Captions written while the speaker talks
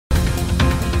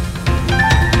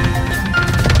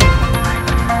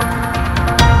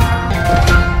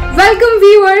Welcome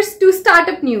viewers to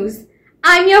Startup News.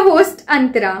 I'm your host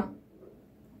Antara.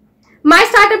 My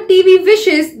Startup TV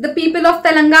wishes the people of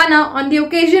Telangana on the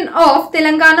occasion of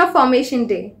Telangana Formation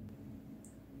Day.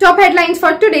 Top headlines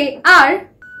for today are: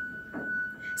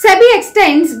 Sebi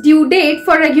extends due date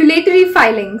for regulatory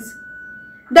filings.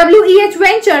 WEH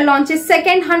Venture launches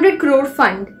second 100 crore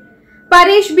fund.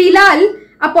 Paresh Bilal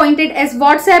appointed as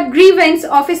WhatsApp Grievance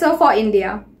Officer for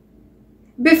India.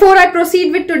 Before I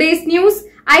proceed with today's news,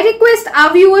 I request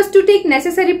our viewers to take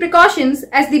necessary precautions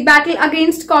as the battle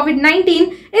against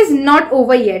COVID-19 is not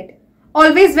over yet.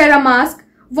 Always wear a mask,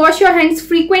 wash your hands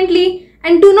frequently,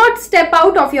 and do not step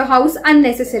out of your house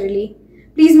unnecessarily.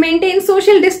 Please maintain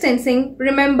social distancing.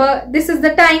 Remember, this is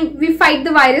the time we fight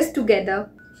the virus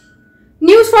together.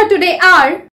 News for today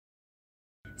are: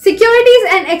 Securities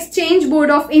and Exchange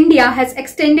Board of India has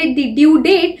extended the due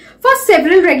date for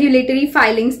several regulatory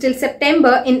filings till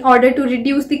September in order to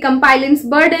reduce the compliance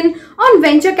burden on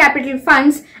venture capital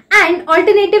funds and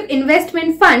alternative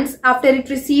investment funds after it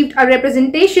received a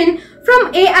representation from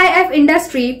AIF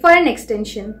industry for an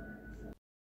extension.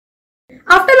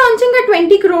 After launching a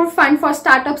 20 crore fund for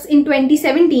startups in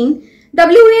 2017,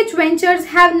 WH Ventures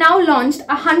have now launched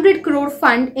a 100 crore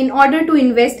fund in order to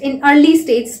invest in early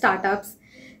stage startups.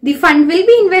 The fund will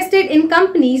be invested in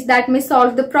companies that may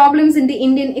solve the problems in the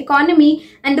Indian economy,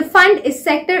 and the fund is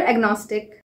sector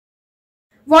agnostic.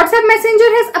 WhatsApp Messenger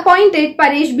has appointed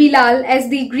Paresh Bilal as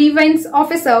the Grievance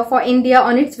Officer for India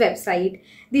on its website.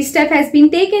 The step has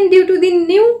been taken due to the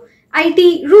new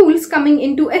IT rules coming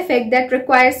into effect that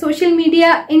require social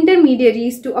media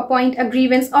intermediaries to appoint a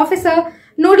grievance officer,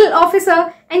 nodal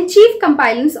officer, and chief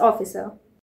compliance officer.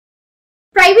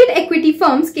 Private equity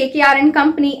firms KKR &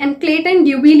 Company and Clayton,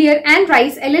 Dubilier &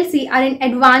 Rice LLC are in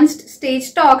advanced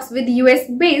stage talks with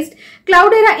US-based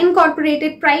Cloudera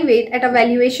Incorporated Private at a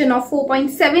valuation of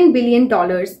 $4.7 billion.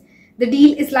 The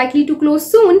deal is likely to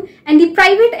close soon, and the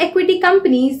private equity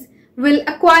companies will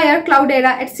acquire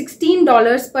Cloudera at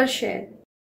 $16 per share.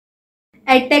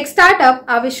 EdTech startup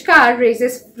Avishkar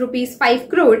raises Rs 5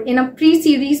 crore in a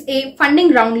pre-Series A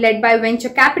funding round led by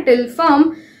venture capital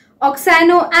firm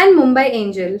Oxano and Mumbai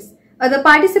Angels. Other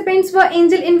participants were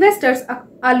angel investors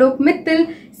Alok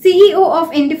Mittal, CEO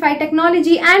of Indify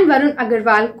Technology, and Varun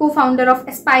Agarwal, co-founder of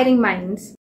Aspiring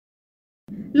Minds.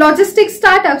 Logistics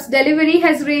startups Delivery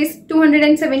has raised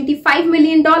 $275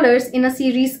 million in a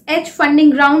Series H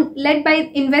funding round led by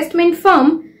investment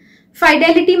firm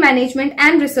Fidelity Management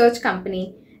and Research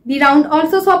Company. The round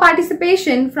also saw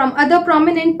participation from other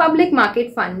prominent public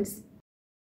market funds.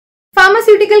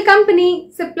 Pharmaceutical company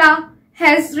Cipla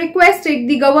has requested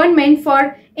the government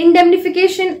for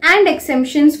indemnification and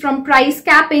exemptions from price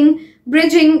capping,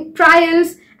 bridging,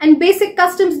 trials, and basic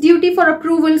customs duty for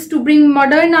approvals to bring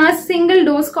Moderna's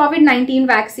single-dose COVID-19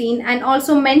 vaccine, and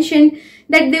also mentioned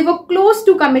that they were close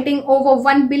to committing over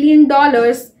 $1 billion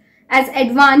as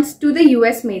advance to the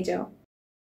US major.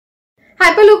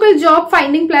 Hyperlocal job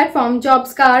finding platform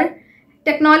JobScar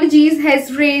Technologies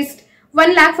has raised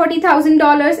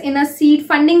 $140,000 in a seed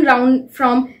funding round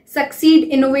from Succeed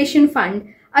Innovation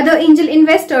Fund. Other angel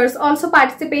investors also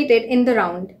participated in the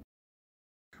round.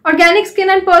 Organic skin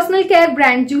and personal care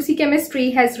brand Juicy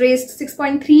Chemistry has raised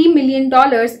 $6.3 million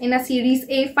in a Series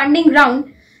A funding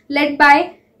round led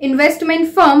by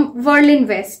investment firm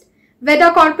Whirlinvest.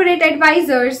 Veda Corporate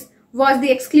Advisors was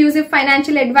the exclusive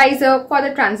financial advisor for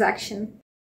the transaction.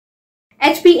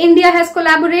 HP India has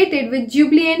collaborated with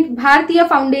Jubilant Bharatiya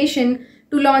Foundation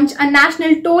to launch a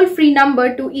national toll-free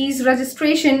number to ease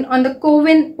registration on the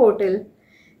CoWIN portal.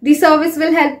 The service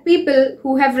will help people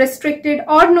who have restricted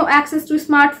or no access to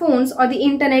smartphones or the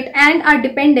internet and are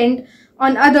dependent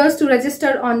on others to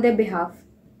register on their behalf.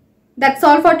 That's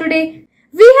all for today.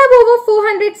 We have over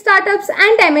 400 startups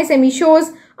and MSME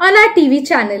shows on our TV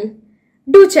channel.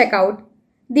 Do check out.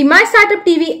 The My Startup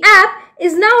TV app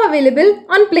is now available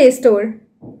on Play Store.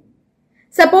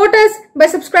 Support us by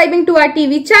subscribing to our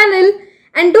TV channel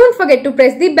and don't forget to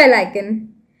press the bell icon.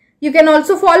 You can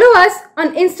also follow us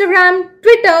on Instagram,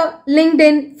 Twitter,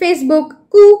 LinkedIn, Facebook,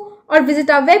 Koo, or visit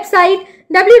our website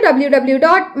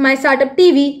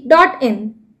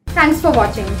www.mystartuptv.in. Thanks for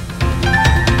watching.